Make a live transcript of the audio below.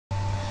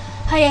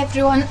Hi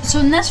everyone, so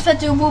in this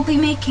video we'll be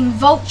making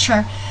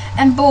Vulture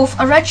in both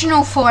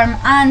original form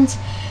and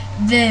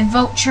the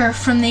Vulture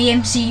from the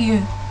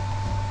MCU.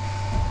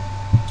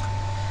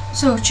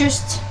 So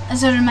just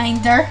as a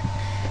reminder,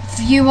 if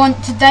you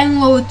want to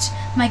download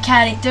my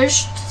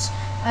characters,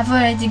 I've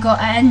already got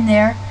it in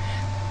there.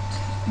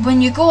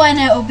 When you go in,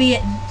 it'll be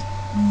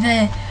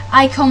the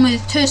icon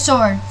with two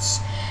swords.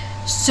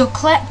 So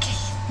click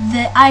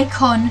the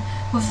icon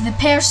with the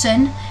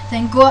person,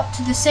 then go up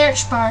to the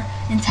search bar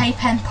and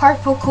type in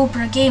Purple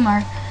Cobra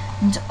Gamer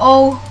and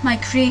all my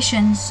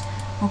creations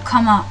will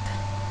come up.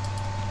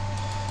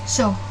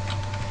 So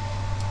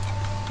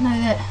now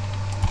that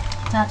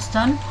that's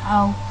done,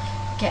 I'll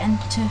get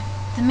into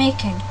the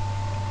making.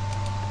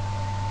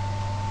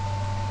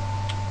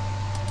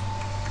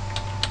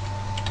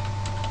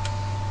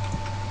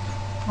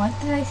 What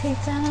did I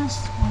take that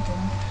as? I don't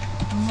know.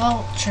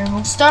 Vulture.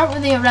 We'll start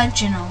with the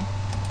original.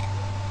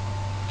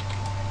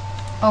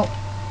 Oh,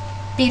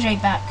 be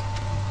right back.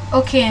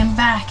 Okay, I'm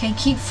back. I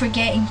keep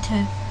forgetting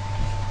to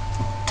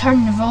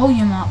turn the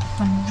volume up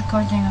when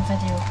recording a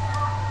video.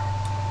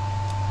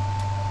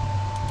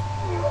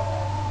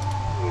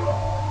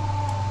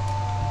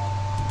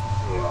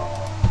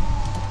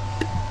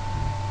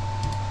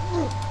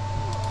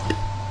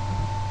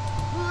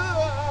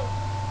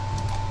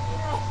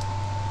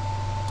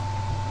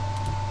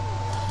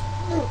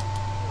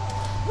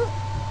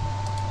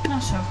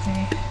 That's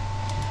okay.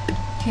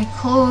 Okay,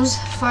 close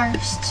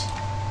first.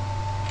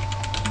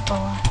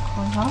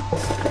 Close up.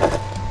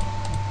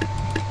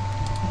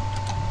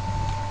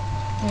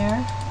 There,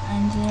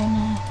 and then I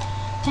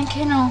think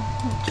I know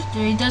what to do.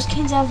 He does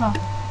kind of have a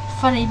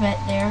furry bit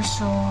there,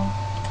 so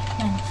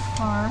then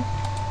fur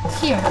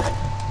here.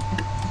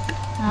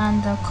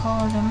 And I'll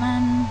color them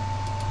in.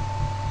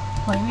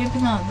 Like maybe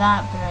not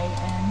that bright,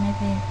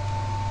 maybe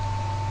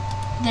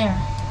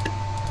there.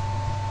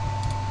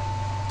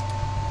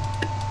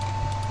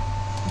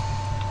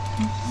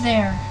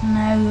 There.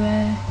 Now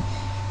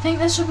I think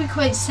this will be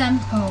quite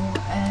simple.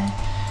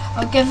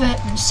 I'll give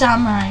it a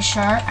samurai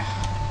shirt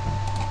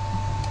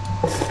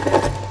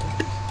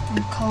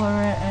and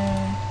colour it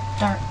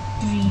dark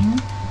green.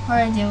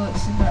 Already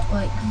looks a bit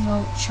like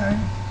Vulture.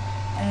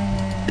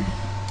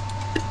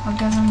 I'll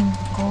give him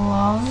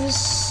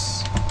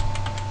gloves,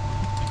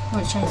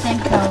 which I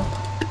think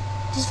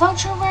does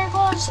Vulture wear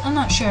gloves? I'm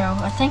not sure.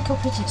 I think I'll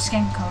put it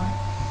skin colour.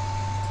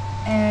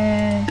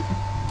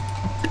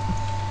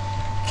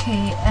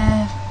 Okay,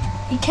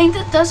 he kind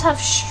of does have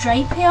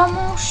stripey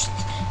almost,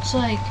 so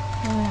like,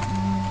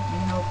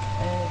 nope,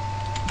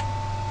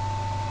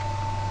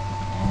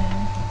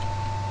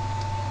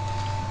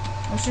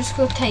 let's just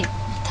go type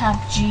tab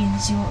G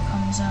and see what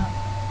comes up.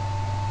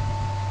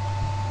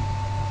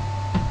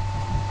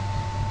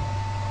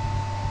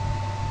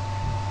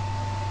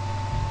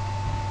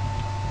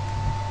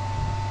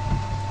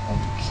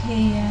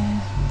 Okay,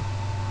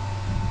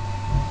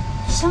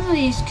 some of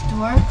these could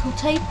work. I'll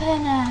type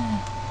in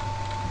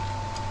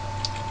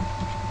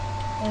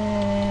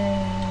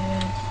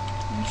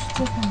let's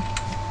type in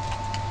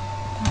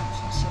pants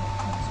and see what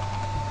comes up.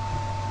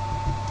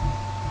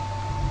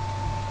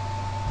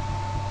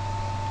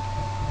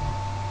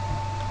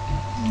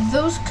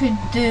 Those could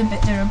do,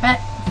 but they're a bit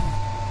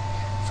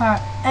far.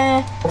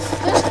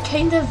 Those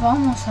kind of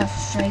almost have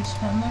stripes,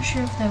 but I'm not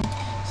sure if they'll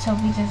still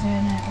be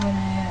doing it when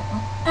I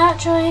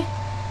actually,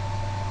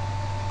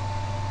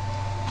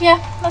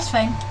 yeah, that's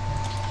fine.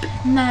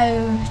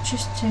 Now,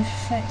 just to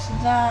fix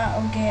that,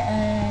 I'll get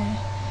a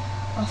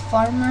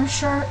farmer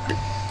shirt,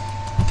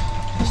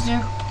 because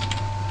they're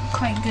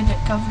quite good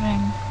at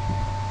covering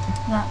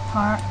that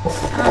part,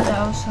 and it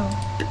also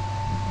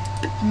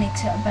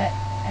makes it a bit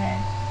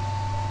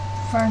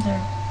further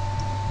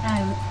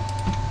out.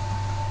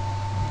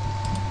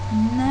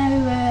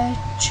 Now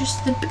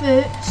just the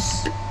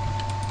boots.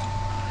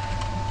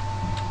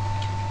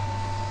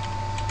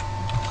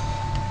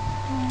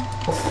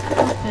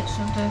 Those boots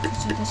will do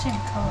because they're the same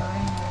colour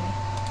anyway.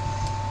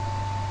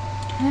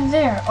 And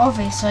there,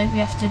 obviously we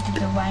have to do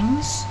the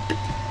wings,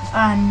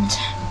 and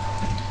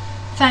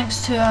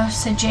thanks to a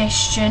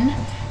suggestion,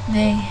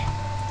 they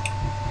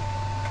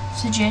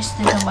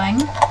suggested a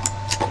wing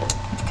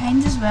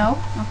kind as well.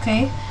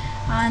 Okay,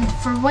 and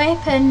for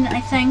weapon,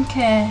 I think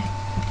I'll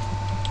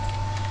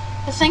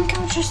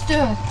just do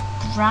a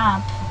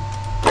grab.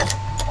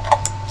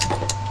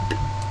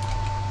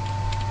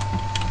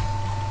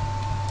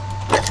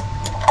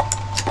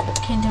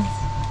 Kind of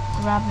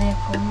grab the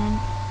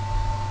opponent.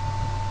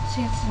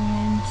 See if there's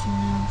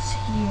anything else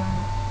here.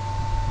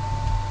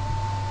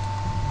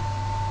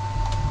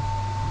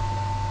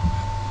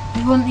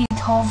 We won't need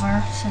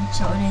hover since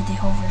it already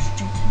hovers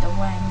due to the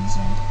wings.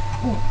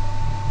 Oh,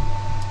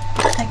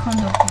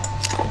 taekwondo. I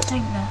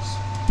think that's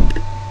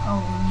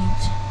all we need.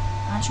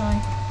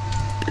 Actually,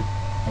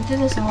 I do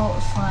this a lot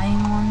with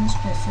flying ones,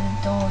 but for the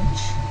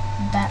dodge,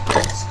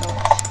 backwards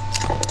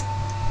dodge.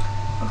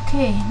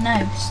 Okay,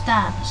 now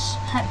stats.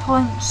 Hit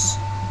points.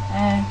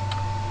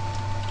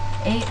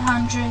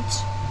 800,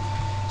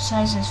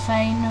 size is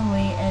fine,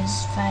 weight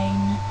is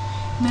fine,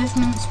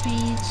 movement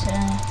speed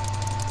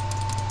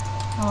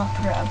I'll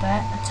upper it a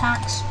bit.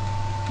 Attack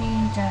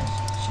speed,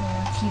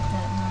 sure, keep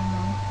that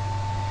normal.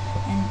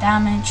 And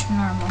damage,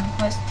 normal.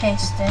 Let's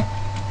test it.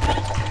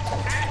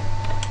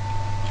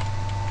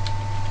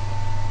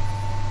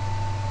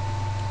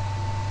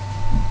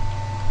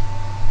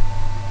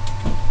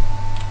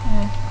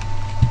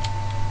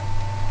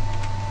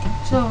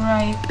 It's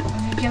alright.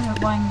 If you give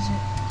it wings,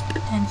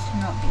 it tends to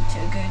not be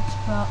too good.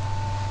 But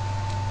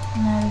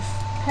now,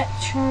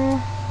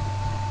 picture.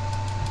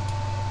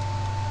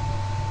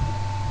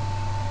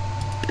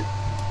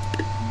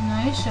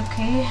 Nice,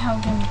 okay, I'll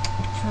give it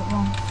put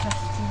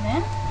 150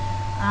 then.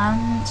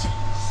 And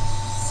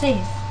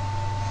save.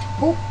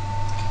 Oh,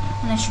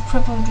 and I should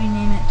probably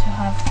rename it to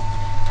have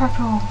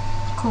Purple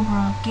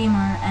Cobra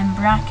Gamer in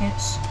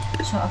brackets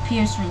so it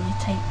appears when you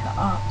type it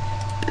up.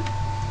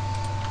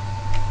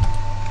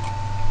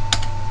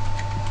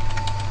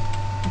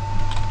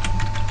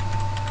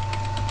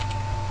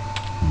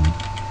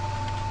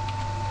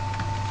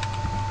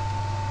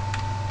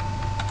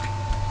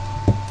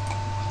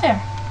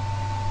 There.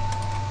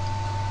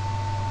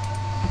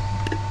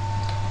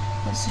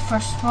 That's the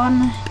first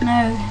one.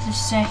 Now the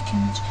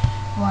second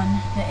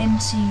one, the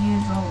MCU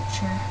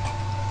Vulture.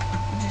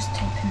 I'll just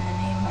type in the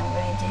name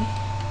already.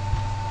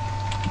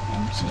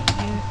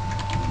 MCU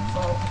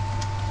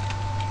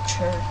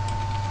Vulture.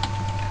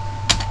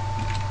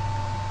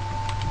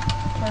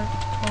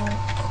 Purple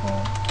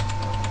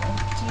Cobra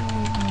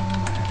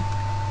Gamer.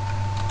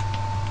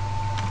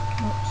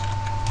 Oops.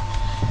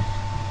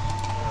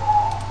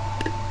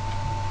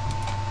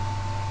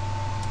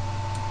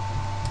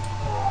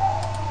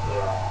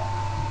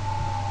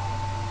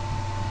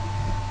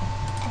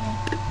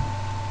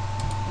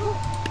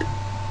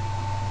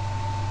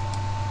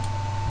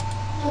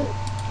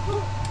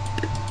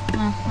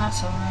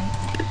 That's alright.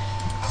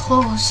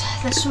 Close.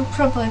 This will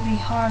probably be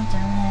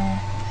harder.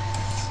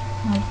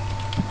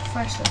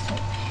 First I'll type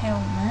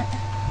helmet.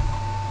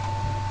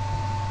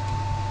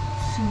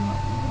 So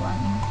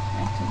one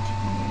I could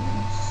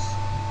use.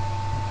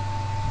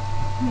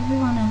 Maybe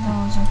one of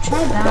those. I'll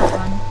try that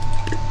one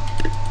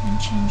and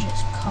change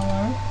its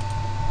colour.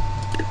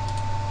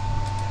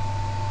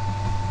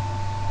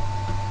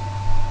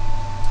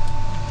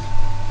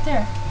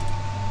 There.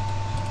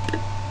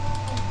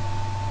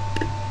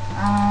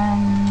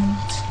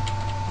 And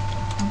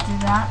I'll do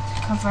that to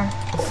cover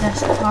this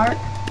part.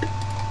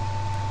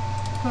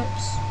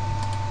 Oops.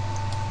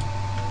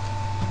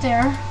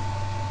 There.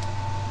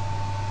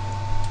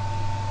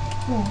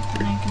 Oh,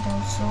 and I could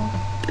also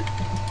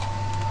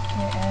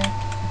get a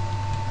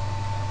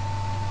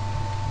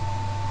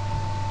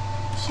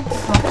super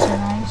box are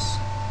nice.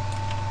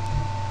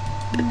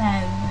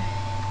 Now,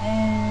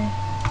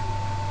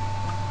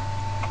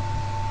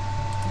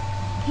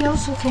 he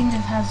also kind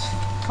of has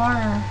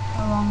fur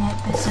along it,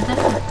 but it's a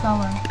different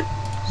colour.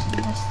 So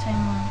this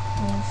time I'll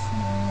go for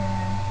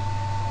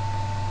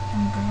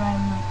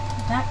brown, like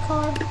that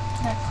colour.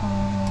 That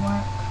colour will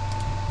work.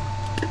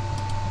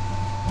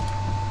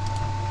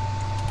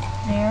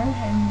 There,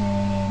 and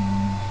then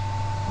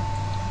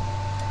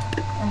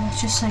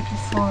just like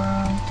before,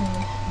 I'll do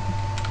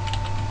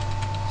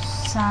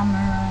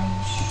samurai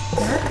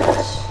shirt.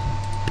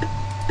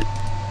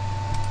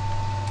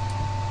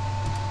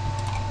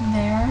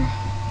 There.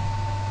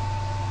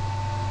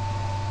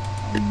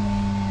 And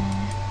then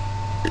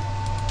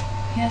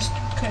he has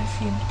quite a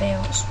few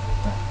belts,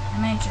 but I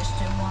might just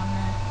do one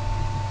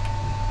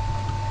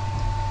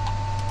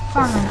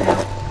farmer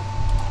belt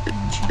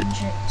and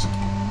change it to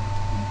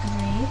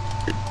grey.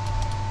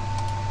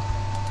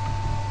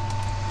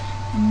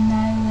 And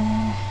now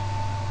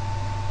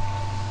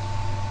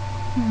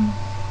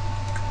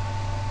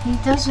he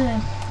does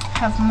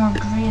have more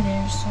grey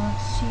there, so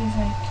let's see if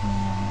I can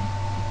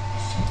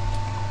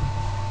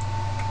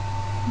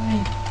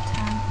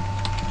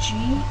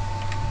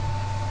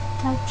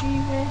tab G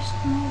vest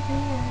maybe,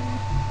 or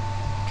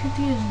could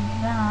use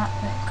that,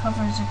 but it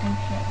covers a good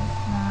bit of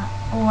that.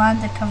 Oh,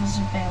 and it covers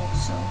the belt,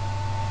 so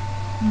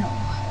no.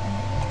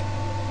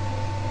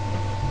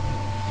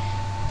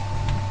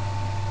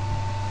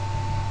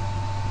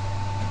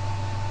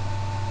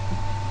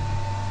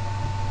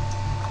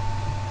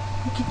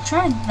 We could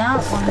try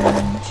that one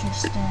and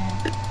just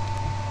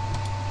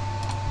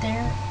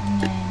there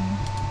and then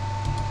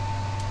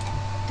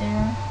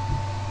there.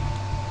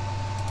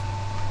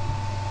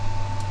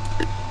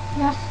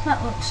 Yeah,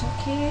 that looks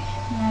okay.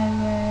 Now,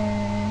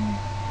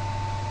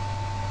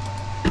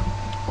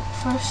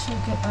 first we'll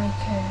get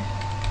like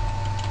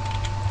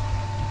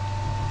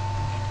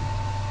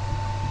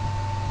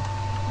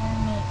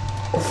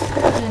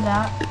do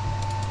that.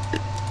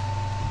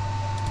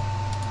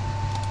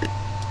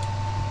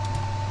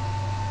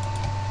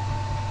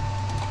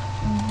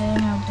 And then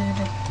I'll do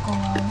the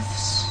gloves.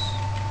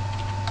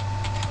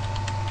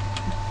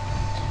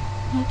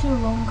 I'll do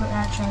longer,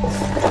 actually,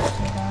 I'll just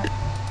do that.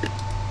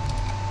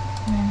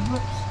 And then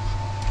whoops,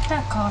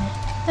 that colour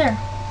there.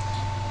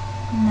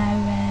 Now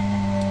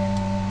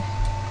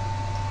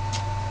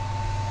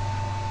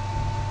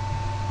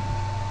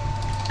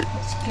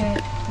let's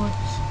get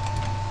whoops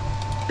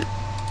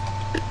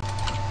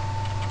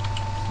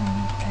some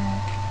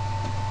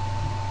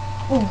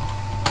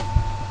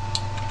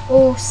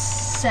Oh,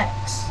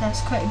 06.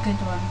 That's quite a good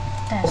one.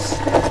 This.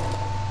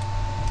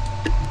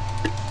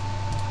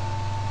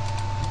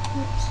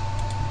 Oops.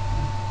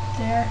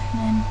 There, and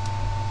then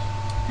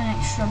an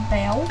extra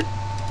bell.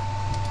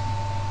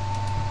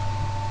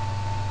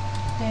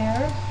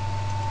 There.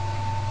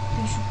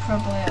 We should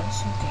probably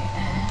also get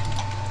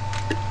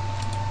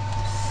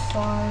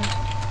farmer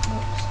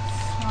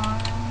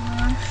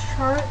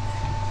shirt.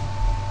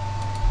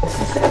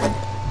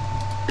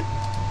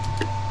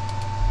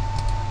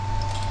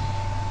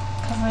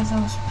 Cover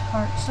those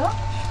parts up.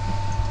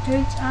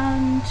 Good,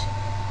 and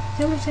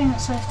the only thing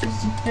that's left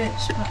is the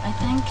boots, but I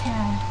think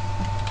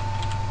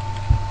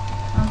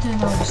I'll do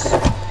those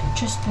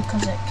just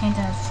because it kind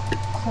of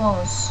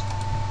claws.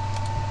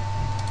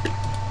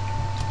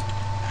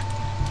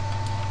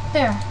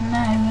 There,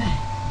 now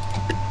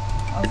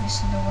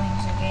obviously the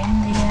wings again.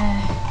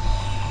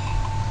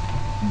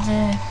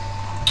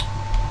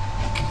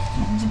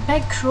 The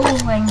big crow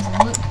wings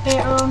look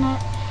better on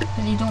it,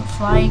 but they don't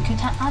fly. You could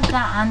add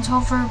that and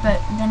hover,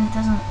 but then it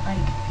doesn't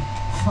like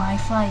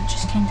fly. It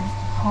just kind of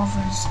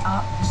hovers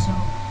up. So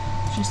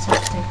just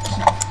have to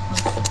keep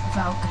with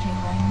Valkyrie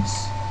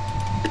wings,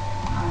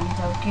 and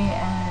I'll get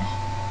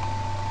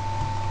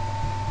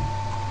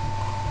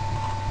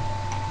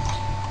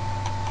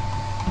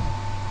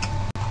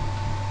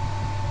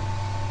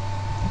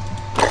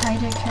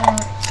Heidecker,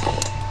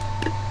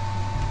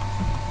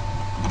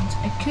 and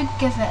I could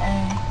give it a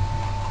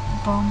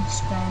bomb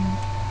spin,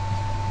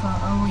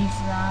 but I'll leave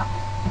that.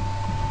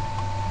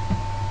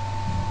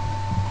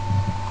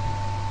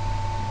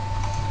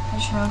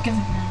 Actually, I'll give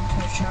it an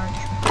input charge.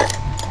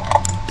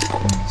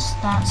 And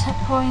stats, hit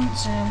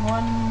points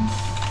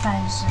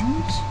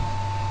 1000,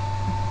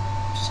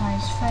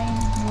 size fine,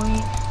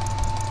 weight.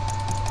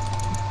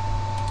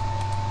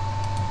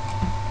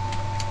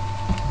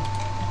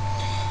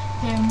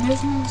 Their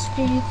movement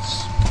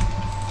speeds,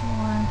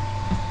 for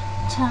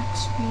attack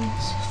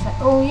speeds.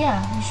 Oh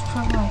yeah, we should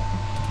probably.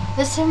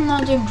 This time I'm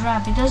not doing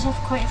grab. He does have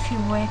quite a few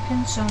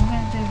weapons, so I'm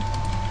going to do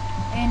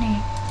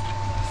any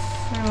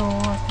throw.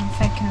 I've been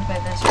thinking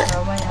about this for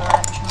a while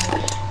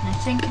actually, and I'm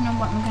thinking of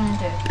what I'm going to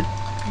do.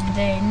 And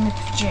then the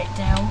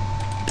projectile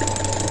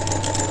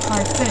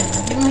harpoon.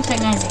 The only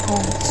thing is it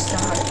holds the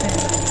harpoon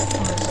and it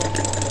throws it.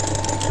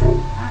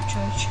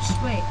 Actually, just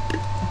wait.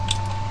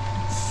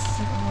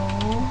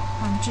 Throw.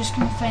 I'm just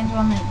going to find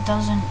one that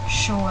doesn't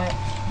show it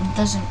and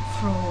doesn't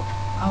throw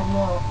a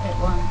lot at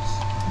once.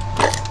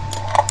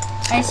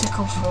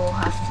 Icicle throw will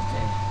have to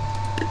do.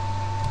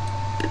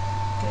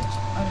 Good,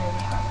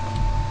 already harpoon.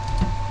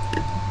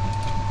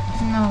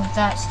 Even though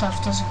that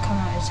stuff doesn't come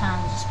out of his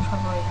hands, it's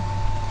probably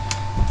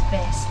the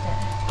best.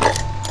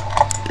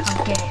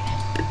 I'll get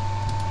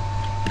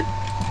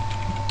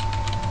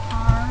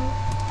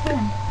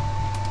harpoon.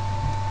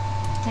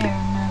 There,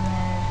 now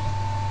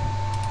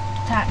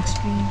attack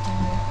speed,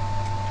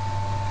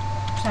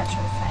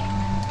 etc. fine,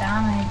 and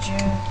damage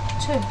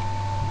 2.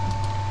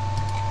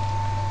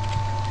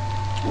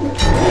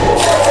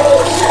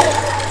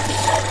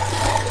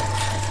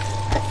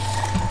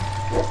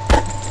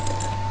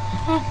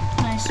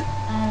 Nice.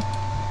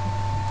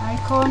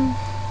 Icon.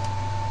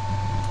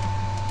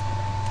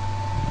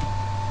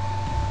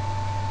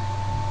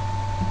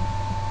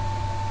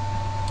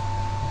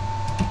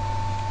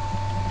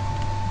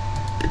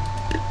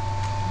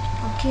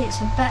 Okay,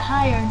 it's a bit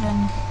higher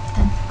than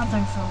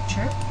other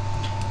Vulture,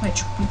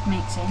 which would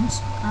make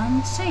sense,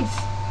 and save.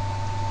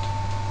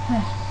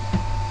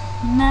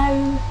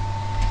 Now,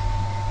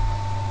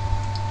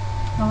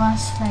 the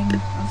last thing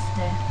of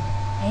the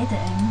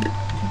editing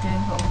to do,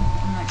 well,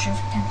 I'm not sure if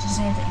it counts as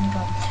editing,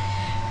 but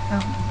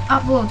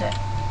upload it.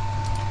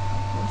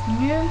 Upload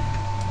new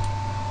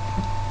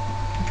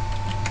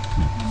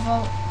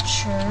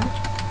Vulture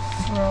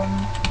from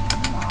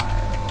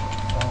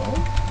Marvel,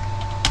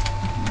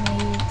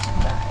 made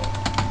by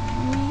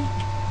me,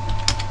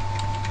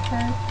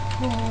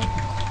 Purple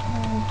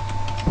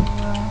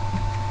Cobra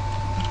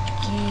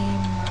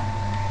Gamer.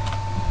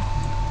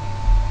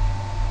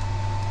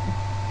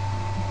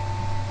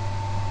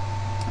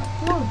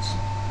 Uploads.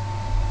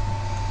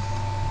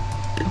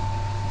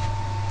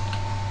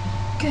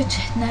 Good,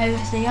 now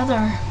the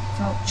other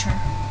Vulture.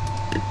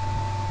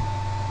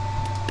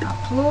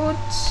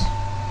 Uploads.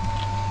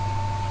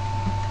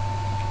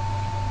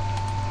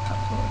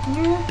 Upload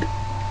new.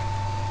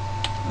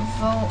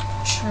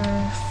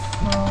 Vulture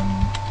from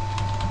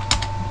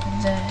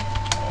the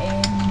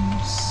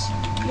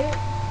MCU.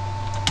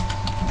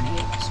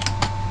 Made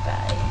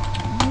by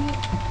me.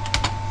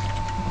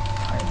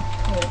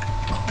 Purple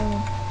Cobra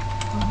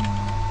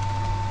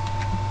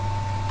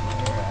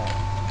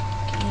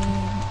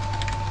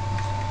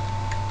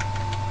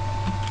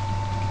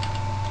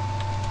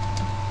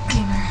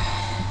Gamer.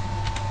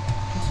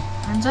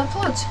 And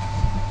upload.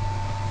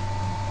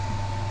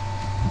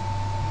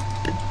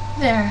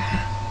 There.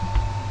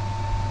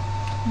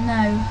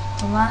 Now,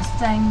 the last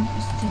thing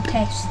is to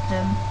test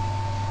them.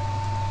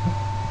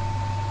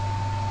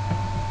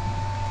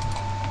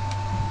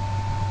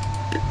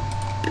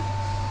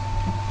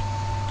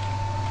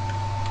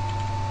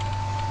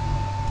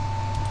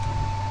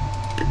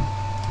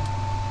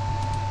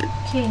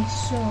 Okay,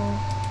 so,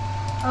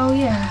 oh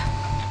yeah,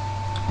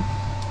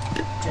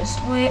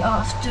 just wait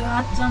off to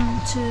add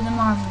them to the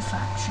Marvel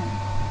faction.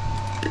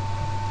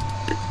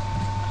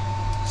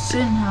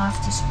 Soon I'll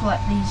have to split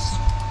these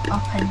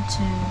up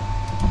into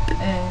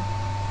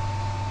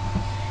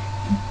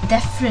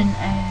different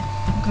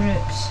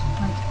groups,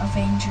 like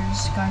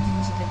Avengers,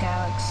 Guardians of the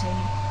Galaxy,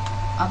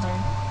 other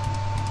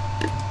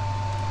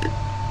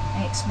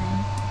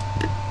X-Men.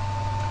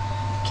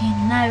 Okay,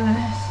 now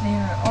if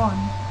they're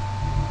on,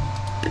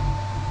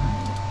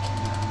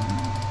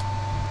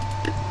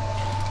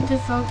 the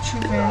Vulture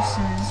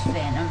versus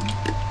Venom.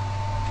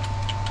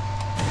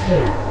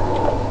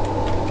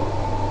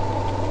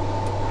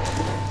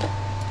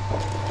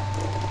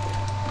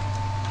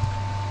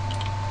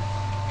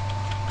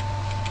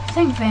 I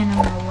think Venom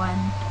will win.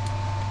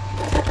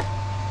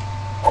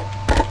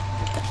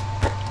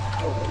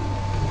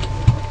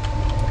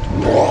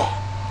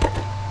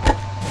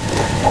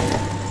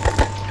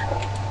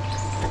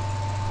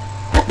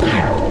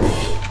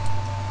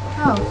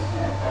 Oh.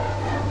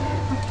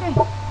 Okay.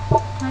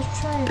 Let's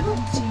try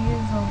MCU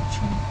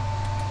Vulture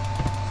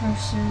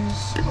versus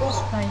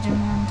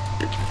Spider-Man.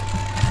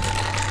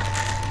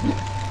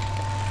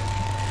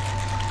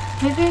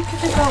 Maybe I could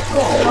have got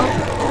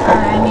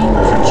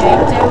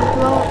projectile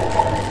block,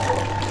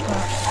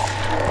 but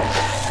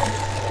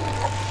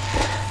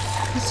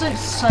this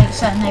looks like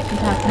something that could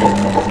happen in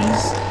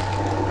movies,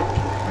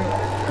 or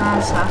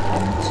has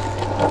happened.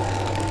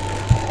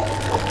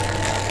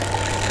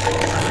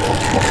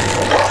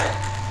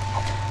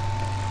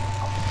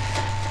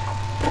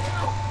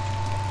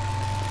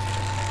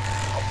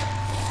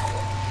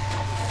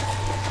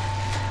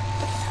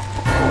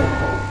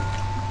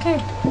 Okay,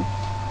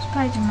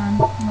 Spider-Man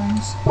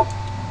wins.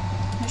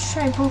 Let's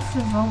try both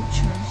the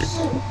Vultures.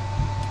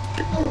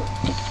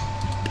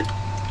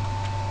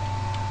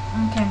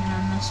 I'm counting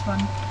on this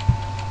one.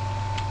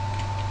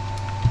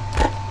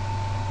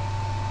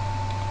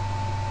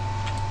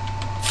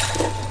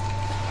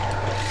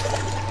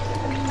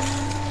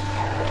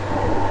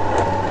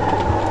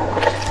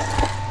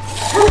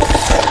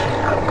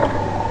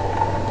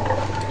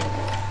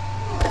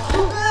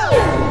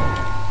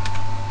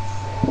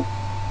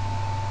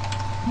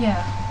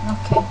 Yeah,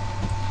 okay.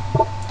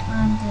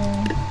 And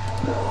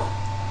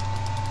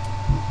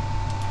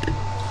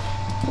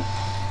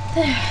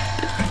there.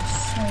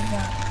 Let's try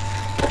that.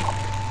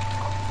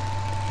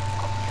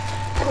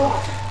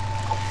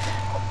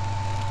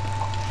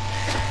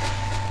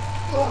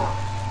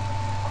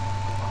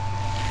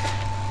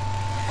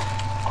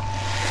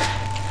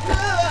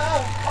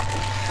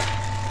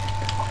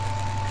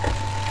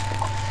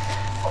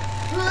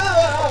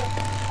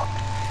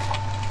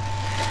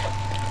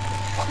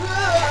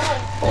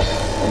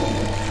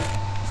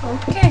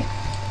 Okay.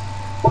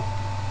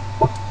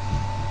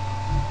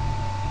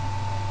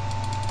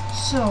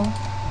 So,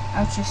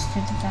 I'll just do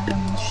the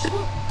Venom's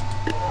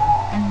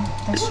and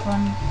this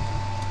one.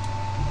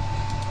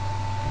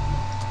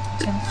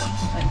 It's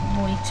just like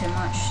way too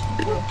much to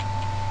do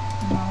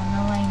them all in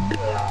a line.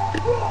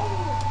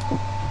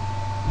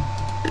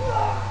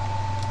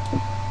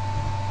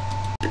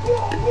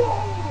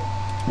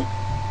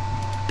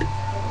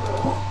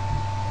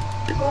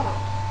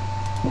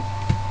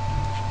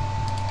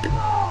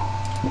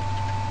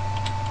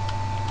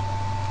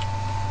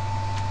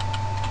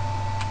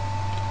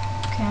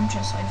 Okay, I'm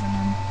just leaving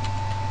him.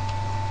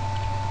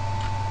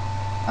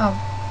 Oh,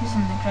 he's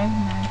on the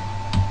ground now.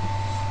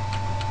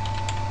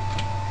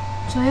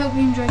 So I hope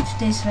you enjoyed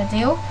today's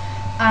video,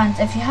 and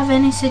if you have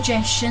any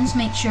suggestions,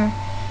 make sure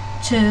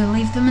to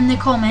leave them in the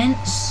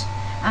comments,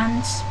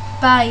 and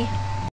bye.